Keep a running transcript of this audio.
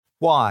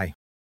Why?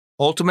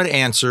 Ultimate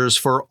Answers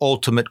for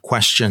Ultimate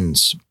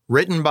Questions.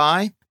 Written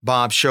by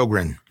Bob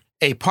Sjogren.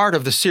 A part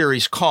of the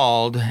series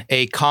called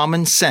A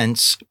Common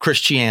Sense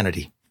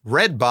Christianity.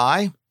 Read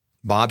by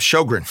Bob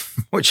Sjogren,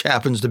 which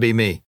happens to be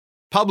me.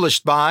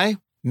 Published by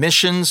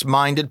Missions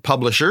Minded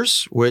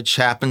Publishers, which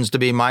happens to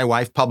be my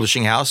wife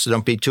publishing house, so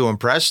don't be too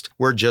impressed.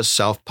 We're just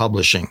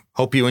self-publishing.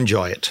 Hope you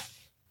enjoy it.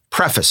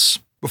 Preface.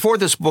 Before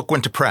this book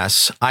went to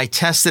press, I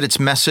tested its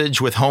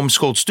message with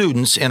homeschooled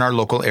students in our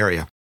local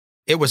area.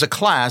 It was a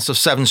class of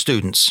 7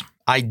 students.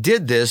 I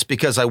did this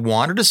because I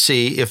wanted to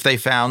see if they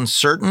found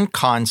certain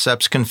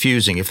concepts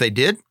confusing. If they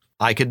did,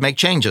 I could make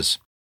changes.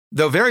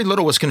 Though very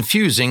little was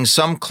confusing,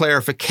 some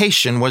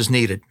clarification was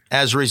needed.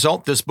 As a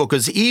result, this book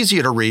is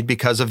easier to read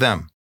because of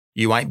them.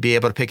 You might be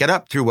able to pick it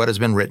up through what has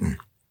been written.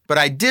 But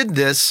I did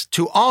this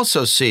to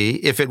also see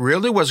if it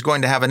really was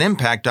going to have an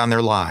impact on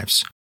their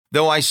lives.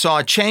 Though I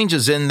saw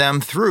changes in them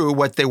through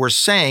what they were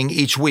saying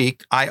each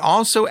week, I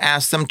also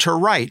asked them to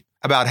write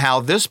about how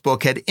this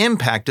book had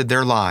impacted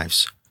their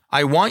lives.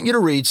 I want you to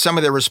read some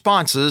of their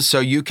responses so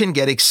you can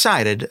get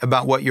excited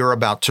about what you're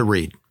about to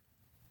read.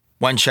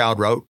 One child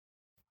wrote,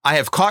 "I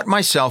have caught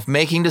myself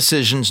making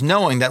decisions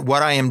knowing that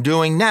what I am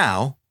doing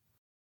now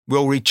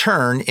will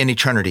return in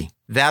eternity.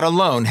 That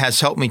alone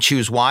has helped me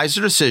choose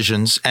wiser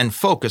decisions and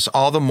focus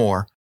all the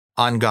more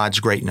on God's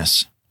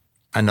greatness."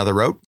 Another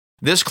wrote,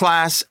 "This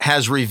class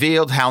has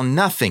revealed how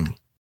nothing,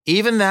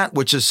 even that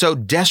which is so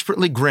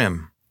desperately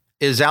grim,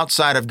 is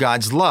outside of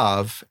God's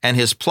love and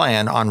His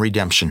plan on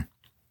redemption."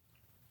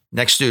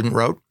 Next student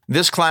wrote,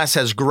 "This class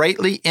has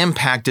greatly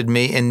impacted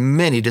me in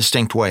many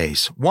distinct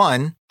ways.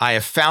 One, I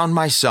have found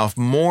myself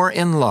more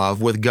in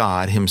love with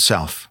God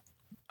Himself."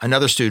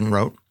 Another student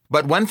wrote,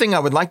 "But one thing I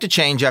would like to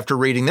change after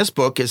reading this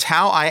book is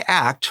how I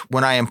act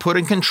when I am put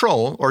in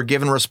control or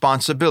given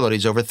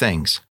responsibilities over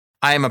things.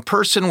 I am a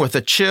person with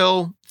a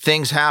chill,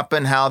 things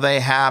happen how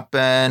they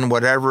happen,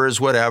 whatever is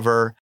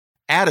whatever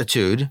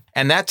attitude,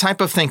 and that type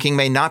of thinking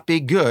may not be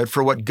good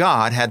for what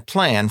God had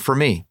planned for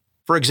me.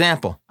 For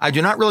example, I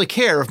do not really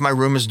care if my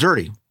room is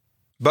dirty,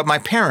 but my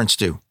parents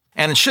do.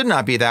 And it should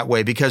not be that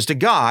way because to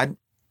God,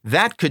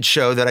 that could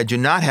show that I do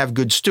not have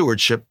good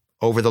stewardship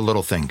over the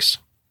little things."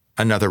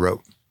 Another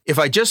wrote, "If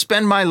I just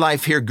spend my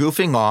life here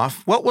goofing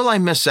off, what will I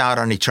miss out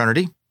on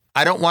eternity?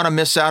 I don't want to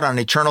miss out on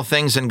eternal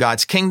things in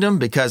God's kingdom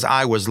because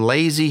I was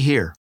lazy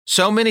here.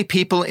 So many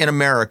people in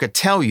America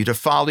tell you to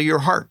follow your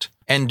heart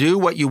and do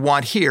what you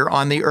want here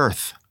on the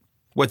earth.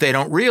 What they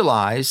don't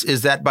realize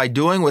is that by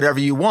doing whatever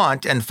you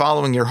want and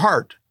following your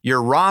heart,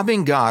 you're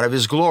robbing God of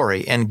His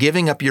glory and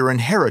giving up your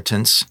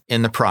inheritance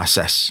in the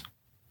process."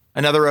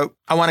 Another wrote,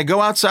 "I want to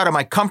go outside of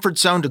my comfort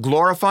zone to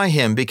glorify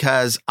Him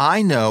because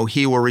I know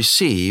He will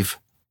receive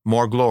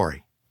more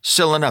glory."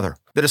 Still another,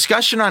 "The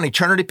discussion on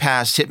eternity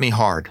past hit me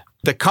hard.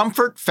 The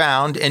comfort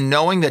found in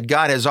knowing that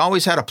God has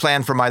always had a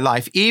plan for my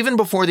life, even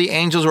before the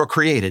angels were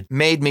created,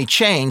 made me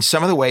change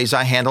some of the ways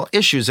I handle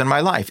issues in my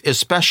life,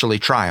 especially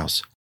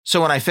trials.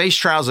 So when I face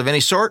trials of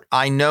any sort,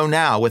 I know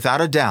now, without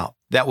a doubt,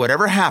 that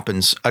whatever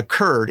happens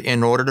occurred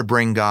in order to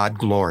bring God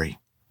glory."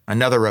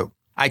 Another wrote,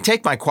 "I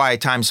take my quiet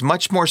times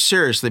much more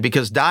seriously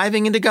because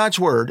diving into God's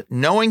Word,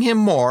 knowing Him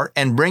more,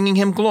 and bringing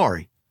Him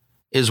glory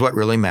is what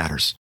really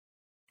matters."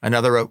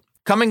 Another wrote,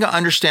 "Coming to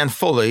understand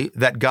fully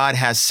that God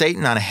has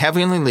Satan on a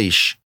heavenly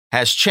leash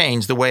has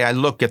changed the way I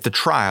look at the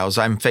trials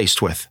I'm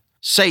faced with.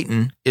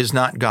 Satan is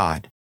not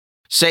God.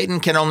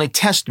 Satan can only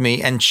test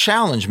me and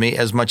challenge me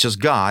as much as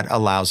God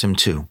allows him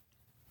to."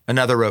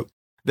 Another wrote,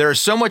 "There is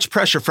so much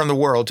pressure from the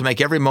world to make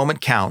every moment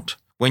count.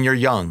 When you're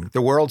young,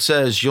 the world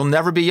says you'll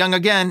never be young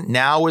again.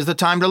 Now is the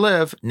time to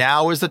live.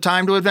 Now is the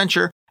time to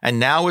adventure. And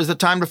now is the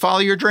time to follow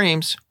your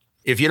dreams.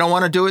 If you don't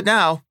want to do it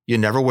now, you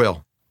never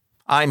will.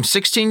 I'm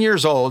 16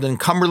 years old in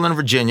Cumberland,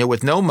 Virginia,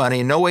 with no money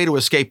and no way to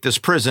escape this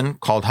prison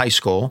called high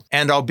school,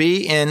 and I'll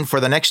be in for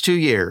the next 2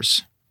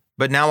 years.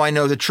 But now I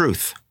know the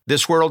truth.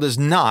 This world is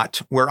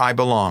not where I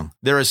belong.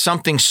 There is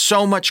something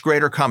so much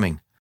greater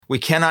coming. We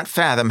cannot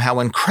fathom how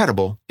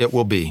incredible it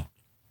will be."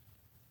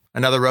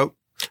 Another wrote,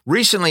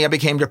 "Recently I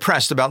became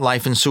depressed about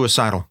life and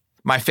suicidal.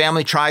 My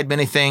family tried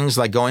many things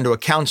like going to a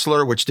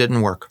counselor, which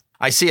didn't work.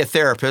 I see a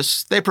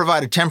therapist. They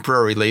provided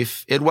temporary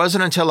relief. It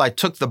wasn't until I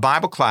took the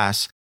Bible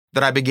class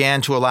that I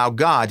began to allow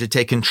God to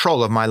take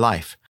control of my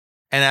life.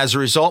 And as a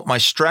result, my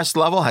stress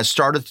level has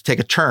started to take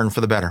a turn for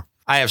the better.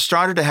 I have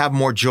started to have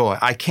more joy.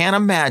 I can't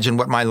imagine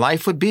what my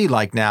life would be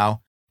like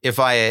now if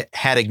I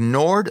had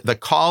ignored the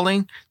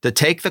calling to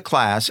take the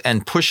class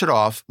and push it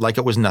off like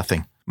it was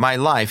nothing. My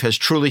life has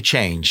truly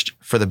changed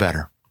for the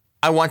better.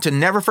 I want to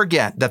never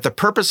forget that the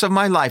purpose of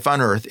my life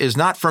on earth is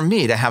not for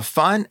me to have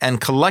fun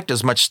and collect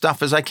as much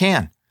stuff as I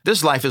can.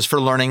 This life is for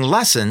learning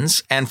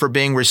lessons and for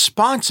being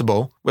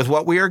responsible with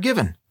what we are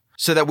given,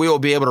 so that we will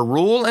be able to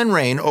rule and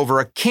reign over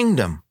a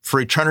kingdom for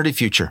eternity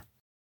future.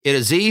 It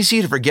is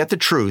easy to forget the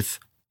truth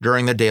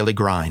during the daily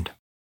grind."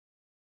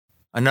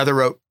 Another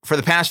wrote, "For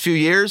the past few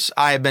years,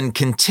 I have been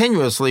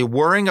continuously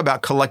worrying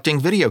about collecting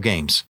video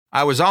games.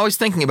 I was always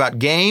thinking about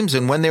games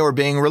and when they were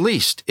being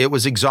released. It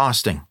was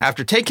exhausting.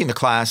 After taking the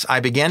class,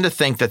 I began to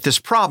think that this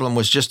problem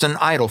was just an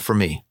idol for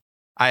me.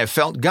 I have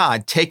felt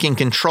God taking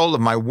control of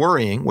my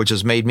worrying, which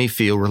has made me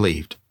feel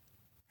relieved.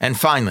 And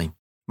finally,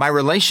 my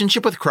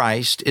relationship with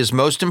Christ is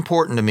most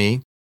important to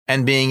me,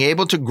 and being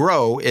able to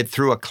grow it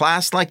through a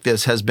class like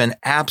this has been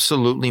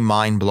absolutely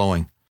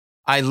mind-blowing.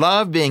 I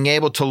love being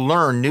able to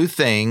learn new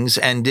things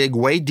and dig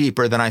way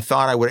deeper than I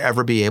thought I would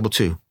ever be able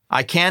to.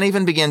 I can't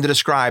even begin to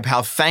describe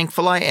how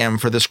thankful I am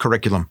for this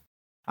curriculum.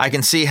 I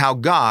can see how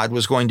God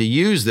was going to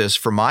use this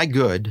for my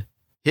good,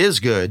 His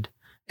good,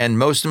 and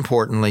most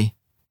importantly,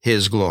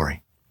 His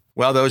glory.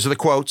 Well, those are the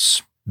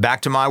quotes.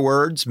 Back to my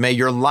words. May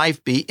your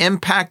life be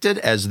impacted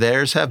as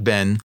theirs have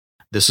been.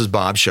 This is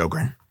Bob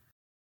Sjogren.